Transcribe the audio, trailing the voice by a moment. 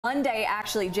Monday,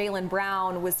 actually, Jaylen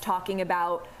Brown was talking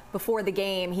about before the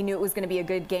game. He knew it was going to be a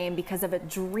good game because of a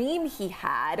dream he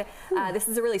had. This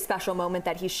is a really special moment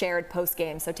that he shared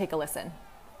post-game, so take a listen.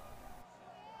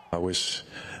 I wish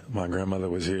my grandmother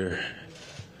was here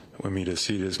with me to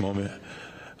see this moment,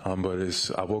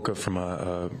 but I woke up from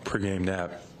a pregame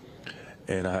nap,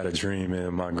 and I had a dream,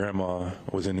 and my grandma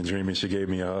was in the dream, and she gave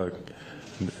me a hug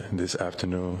this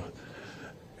afternoon,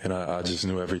 and I just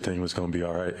knew everything was going to be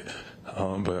all right.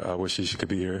 But I wish she could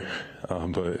be here.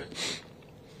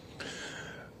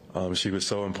 She was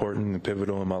so important and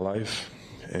pivotal in my life,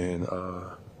 and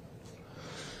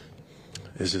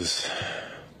it's just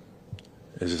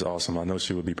awesome. I know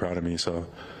she would be proud of me. So,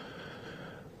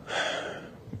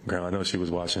 Grandma, I know she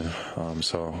was watching.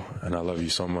 And I love you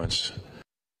so much.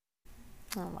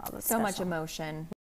 Oh wow, that's so much emotion.